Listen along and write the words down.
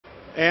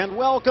And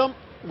welcome.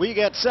 We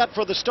get set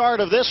for the start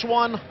of this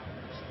one.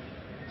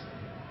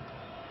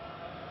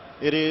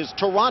 It is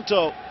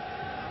Toronto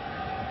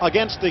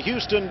against the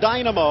Houston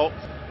Dynamo.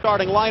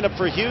 Starting lineup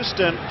for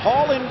Houston.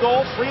 Hall in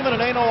goal, Freeman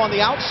and Eno on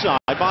the outside.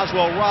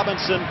 Boswell,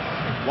 Robinson,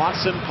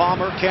 Watson,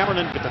 Palmer,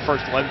 Cameron. Get the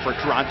first 11 for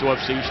Toronto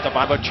FC.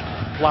 Stevanovic,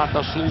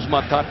 Plata,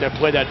 Sulzma thought they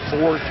played at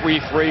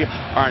 4-3-3.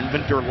 Our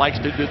inventor likes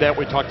to do that.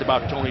 We talked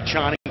about Tony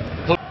Chani.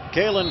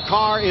 Kalen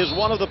Carr is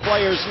one of the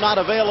players not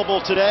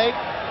available today.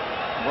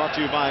 Brought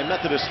to you by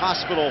Methodist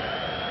Hospital.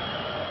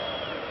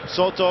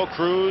 Soto,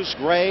 Cruz,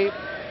 Gray.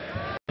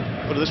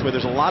 Put it this way,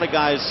 there's a lot of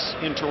guys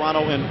in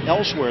Toronto and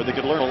elsewhere that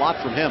could learn a lot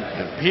from him.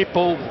 And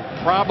people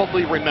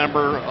probably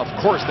remember, of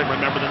course they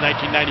remember the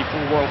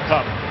 1994 World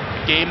Cup.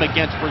 The game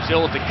against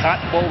Brazil at the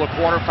Cotton Bowl, the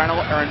quarterfinal.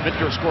 Aaron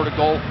Vinter scored a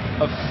goal.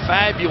 A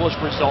fabulous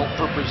result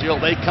for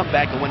Brazil. They come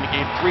back and win the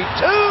game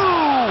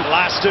 3-2.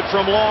 Blasted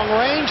from long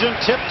range and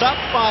tipped up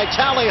by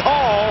Tally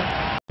Hall.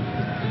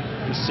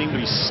 He seemed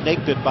to be snake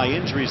bit by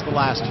injuries the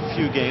last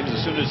few games. As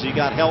soon as he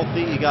got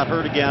healthy, he got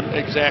hurt again.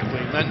 Exactly.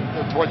 And then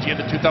towards the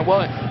end of 2000,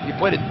 well, he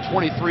played in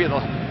 23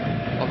 of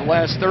the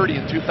last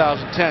 30 in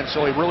 2010,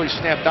 so he really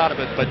snapped out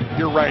of it. But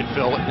you're right,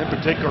 Phil. In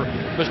particular,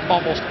 missed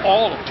almost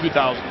all of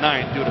 2009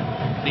 due to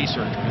knee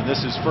surgery. And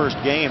this is first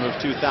game of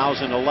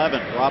 2011.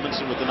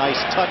 Robinson with a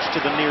nice touch to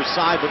the near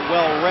side, but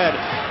well read.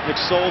 Nick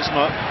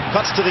Solzma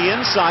cuts to the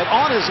inside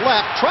on his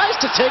left, tries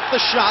to take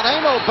the shot.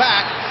 Eno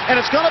back, and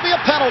it's going to be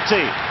a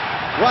penalty.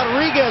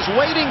 Rodriguez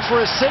waiting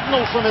for a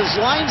signal from his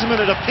linesman,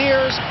 it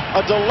appears.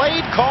 A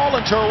delayed call,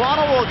 and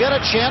Toronto will get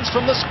a chance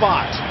from the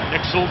spot.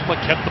 Nick Sulzma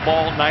kept the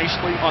ball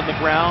nicely on the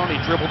ground. He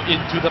dribbled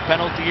into the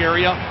penalty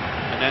area.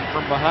 And then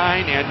from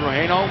behind, Andrew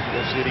Hano.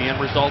 We'll see the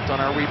end result on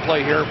our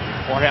replay here.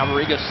 Jorge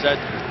Rodriguez said,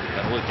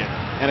 penalty kick.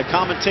 And a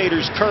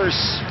commentator's curse.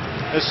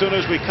 As soon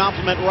as we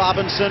compliment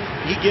Robinson,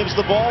 he gives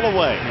the ball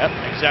away. Yep,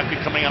 exactly,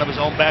 coming out of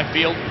his own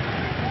backfield.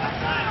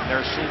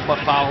 There's Sulzma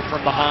fouled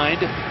from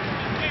behind.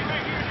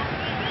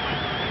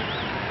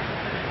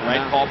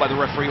 Right call by the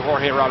referee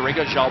Jorge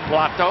Rodriguez. João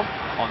Plato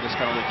on this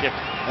penalty kick.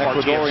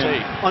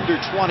 Ecuadorian under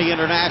 20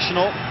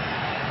 international.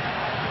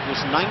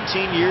 Just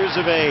 19 years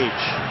of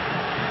age.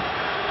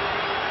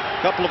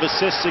 A couple of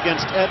assists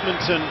against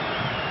Edmonton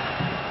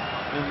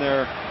in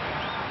their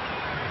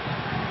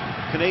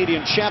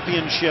Canadian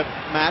Championship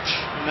match.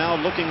 Now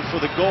looking for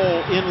the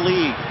goal in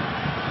league.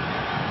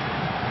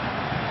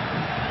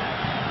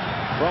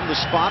 From the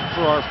spot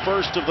for our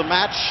first of the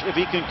match, if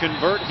he can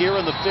convert here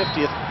in the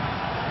 50th.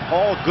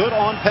 All good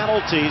on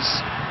penalties.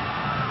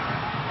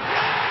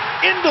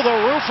 Into the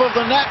roof of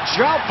the net,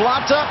 João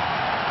Plata.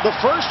 The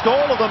first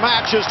goal of the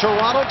match as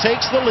Toronto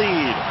takes the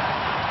lead.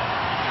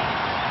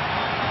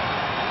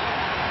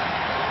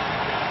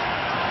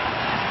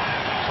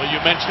 So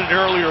you mentioned it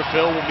earlier,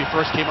 Phil, when we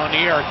first came on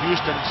the air,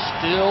 Houston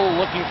still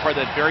looking for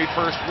that very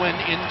first win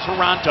in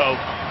Toronto.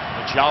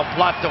 João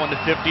Plata in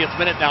the 50th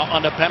minute now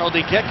on the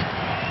penalty kick.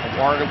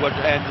 Awarded with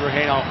Andrew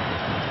Hano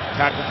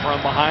tackled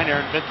from behind.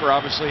 Aaron Vinter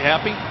obviously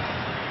happy.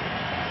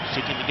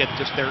 Seeking to get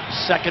just their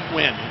second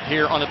win.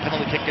 Here on the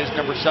penalty kick is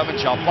number 7,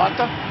 João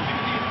Plata.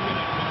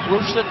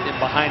 Roosted in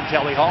behind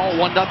Tally Hall.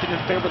 1-0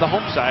 in favor of the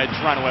home side,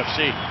 Toronto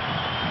FC.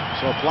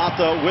 So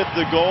Plata with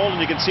the goal,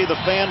 and you can see the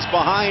fans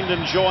behind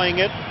enjoying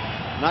it.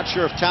 Not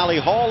sure if Tally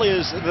Hall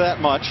is that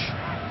much.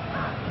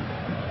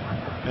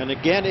 And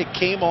again, it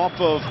came off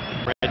of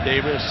Brad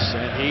Davis,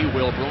 and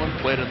Will Bruin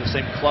played on the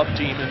same club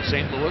team in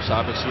St. Louis,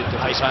 obviously at the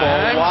nice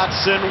ball.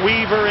 Watson,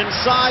 Weaver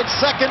inside,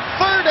 second,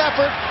 third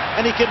effort,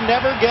 and he could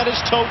never get his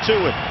toe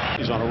to it.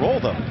 He's on a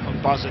roll, though.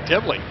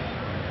 Positively.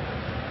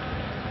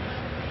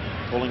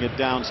 Pulling it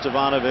down,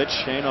 Stevanovic.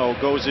 Hano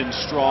goes in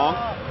strong.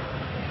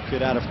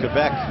 Kid out of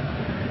Quebec.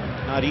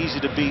 Not easy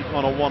to beat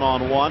on a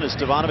one-on-one, as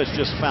Stevanovic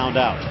just found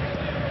out.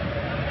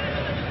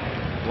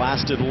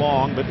 Blasted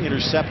long, but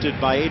intercepted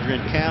by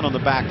Adrian Can on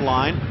the back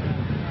line.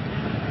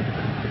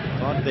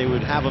 Thought they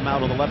would have him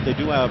out on the left. They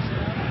do have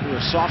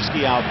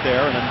Urasovsky out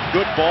there, and a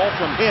good ball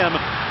from him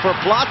for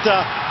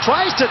Plata.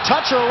 Tries to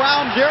touch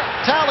around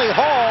Tally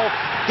Hall.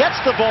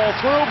 Gets the ball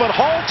through, but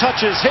Hall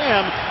touches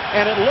him,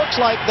 and it looks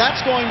like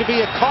that's going to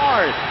be a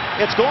card.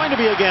 It's going to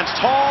be against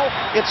Hall.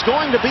 It's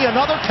going to be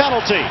another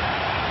penalty.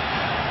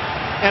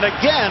 And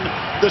again,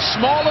 the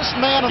smallest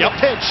man on the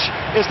pitch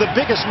is the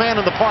biggest man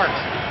in the park.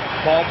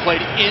 Ball played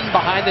in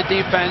behind the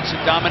defense,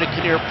 and Dominic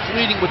Kinnear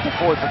pleading with the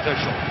fourth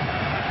official.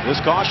 This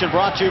caution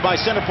brought to you by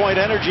Centerpoint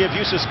Energy. If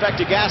you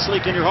suspect a gas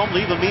leak in your home,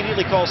 leave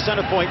immediately. Call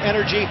Centerpoint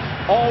Energy.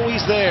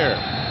 Always there.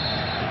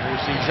 You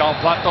see João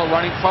Plata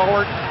running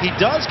forward. He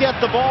does get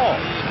the ball.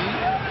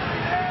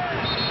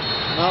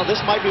 Well,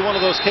 this might be one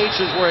of those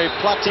cases where a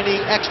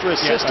Platini extra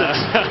assistant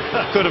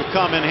could have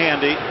come in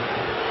handy.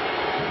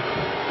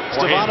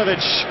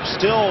 Stevanovic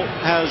still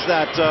has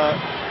that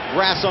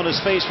grass on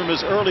his face from his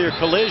earlier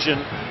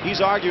collision.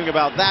 He's arguing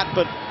about that,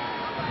 but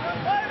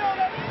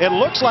it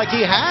looks like he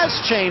has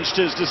changed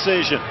his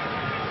decision.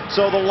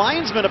 So the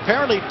linesman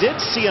apparently did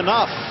see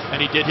enough.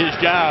 And he did his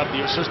job.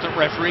 The assistant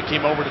referee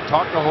came over to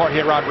talk to Jorge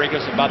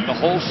Rodriguez about the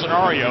whole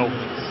scenario.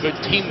 Good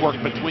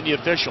teamwork between the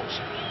officials.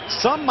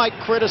 Some might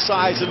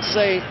criticize and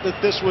say that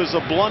this was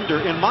a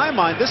blunder. In my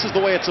mind, this is the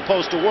way it's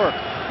supposed to work.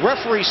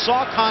 Referee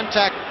saw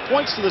contact,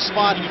 points to the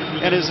spot,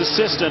 and his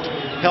assistant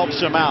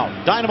helps him out.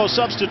 Dynamo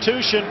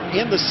substitution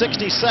in the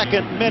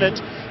 62nd minute.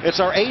 It's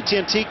our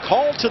AT&T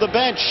call to the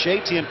bench.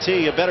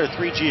 AT&T, a better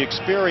 3G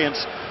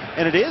experience.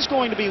 And it is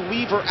going to be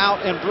Weaver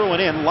out and Bruin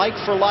in, like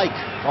for like.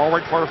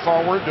 Forward for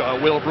forward.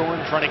 Will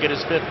Bruin trying to get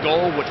his 5th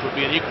goal, which would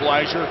be an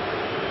equalizer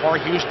for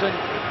Houston.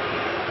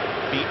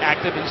 Be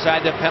active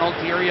inside the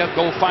penalty area.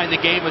 Go find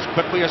the game as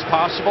quickly as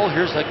possible.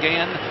 Here's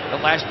again the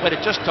last play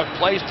that just took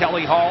place.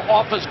 Tally Hall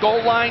off his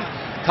goal line.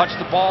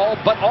 Touched the ball,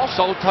 but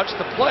also touched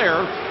the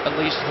player. At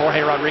least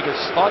Jorge Rodriguez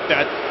thought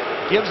that.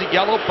 Gives a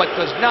yellow, but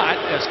does not,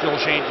 as Phil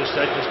Shane just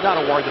said, does not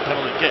award the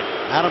penalty kick.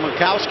 Adam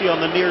Minkowski on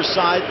the near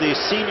side, the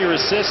senior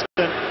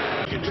assistant.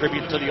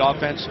 Contribute to the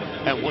offense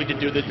and willing to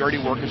do the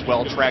dirty work as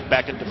well, track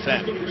back and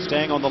defend.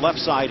 Staying on the left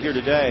side here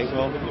today,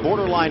 well,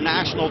 borderline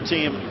national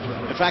team.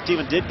 In fact,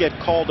 even did get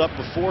called up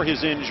before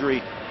his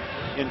injury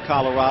in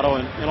Colorado,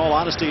 and in all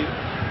honesty,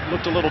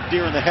 looked a little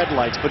deer in the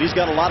headlights, but he's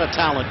got a lot of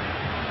talent,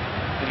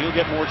 and he'll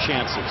get more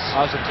chances.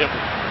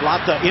 Positively.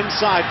 Plata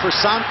inside for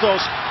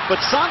Santos, but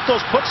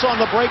Santos puts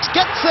on the brakes,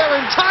 gets there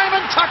in time,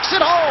 and tucks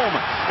it home.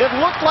 It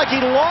looked like he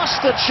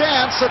lost the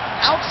chance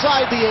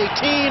outside the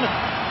 18,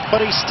 but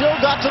he still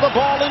got to the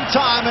ball in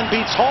time and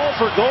beats Hall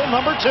for goal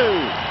number 2.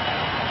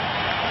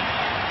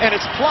 And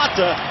it's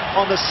Plata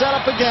on the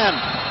setup again.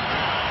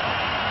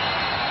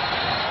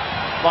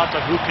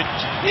 Plata, who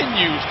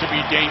continues to be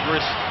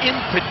dangerous, in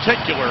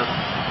particular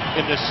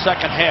in the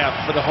second half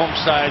for the home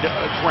side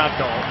of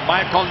Toronto.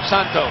 Maicon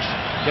Santos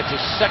gets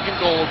his 2nd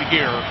goal of the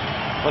year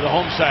for the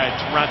home side.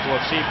 Toronto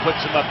FC puts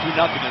him up 2-0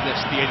 in this,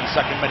 the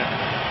 82nd minute.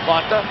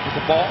 Plata with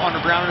the ball on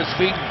the ground at his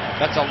feet.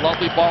 That's a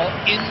lovely ball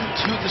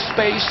into the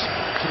space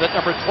so that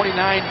number 29,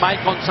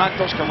 Maicon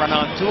Santos, can run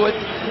onto it,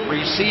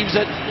 receives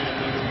it.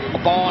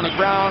 A ball on the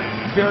ground,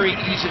 very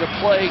easy to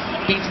play,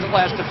 beats the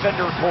last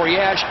defender, Corey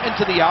Ash,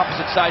 into the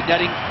opposite side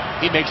netting.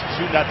 He makes it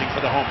 2-0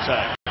 for the home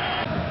side.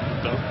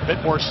 A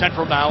bit more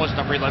central now is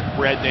number 11,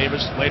 Brad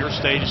Davis, later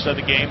stages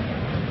of the game.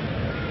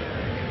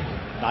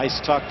 Nice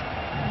tuck,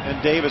 and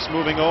Davis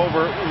moving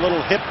over, a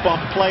little hip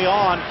bump play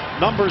on.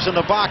 Numbers in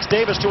the box,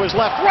 Davis to his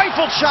left,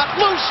 rifled shot,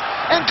 loose,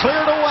 and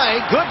cleared away.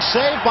 Good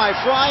save by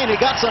Fry, and he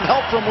got some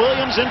help from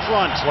Williams in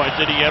front. Boy,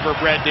 did he ever.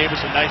 Brad Davis,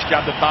 a nice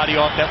job to body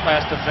off that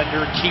last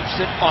defender, keeps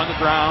it on the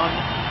ground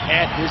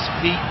at his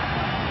feet.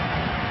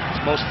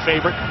 His most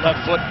favorite,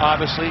 left foot,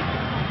 obviously.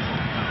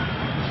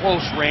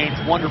 Close range,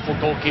 wonderful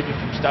goalkeeping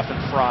from Stephen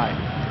Fry.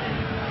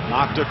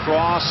 Knocked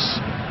across,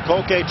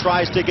 Koke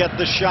tries to get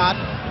the shot.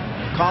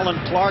 Colin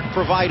Clark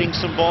providing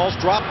some balls,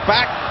 drop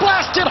back,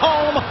 blasted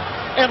home,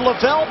 and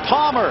Lavelle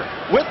Palmer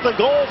with the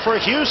goal for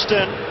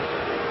Houston.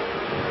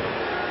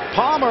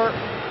 Palmer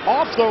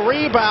off the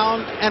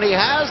rebound, and he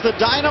has the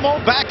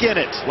Dynamo back in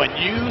it. When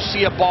you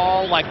see a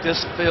ball like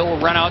this, Phil,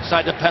 run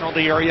outside the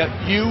penalty area,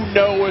 you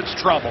know it's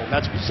trouble.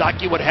 That's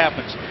exactly what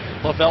happens.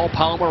 Lavelle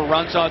Palmer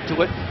runs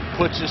onto it,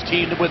 puts his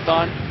team to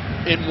within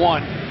in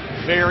 1.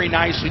 Very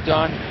nicely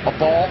done. A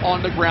ball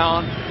on the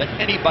ground that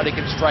anybody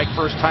can strike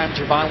first time.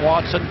 Javon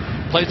Watson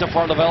plays it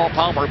for Lavelle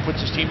Palmer,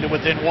 puts his team to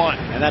within 1.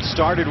 And that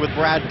started with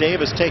Brad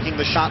Davis taking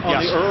the shot on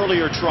the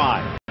earlier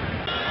try.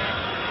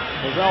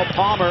 Lavelle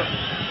Palmer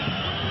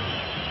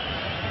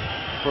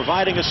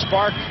providing a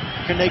spark.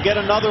 Can they get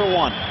another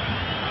one?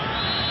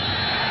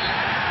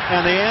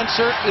 And the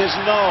answer is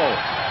no.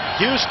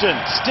 Houston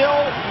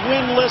still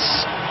winless,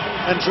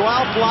 and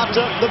Joao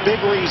Plata the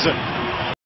big reason.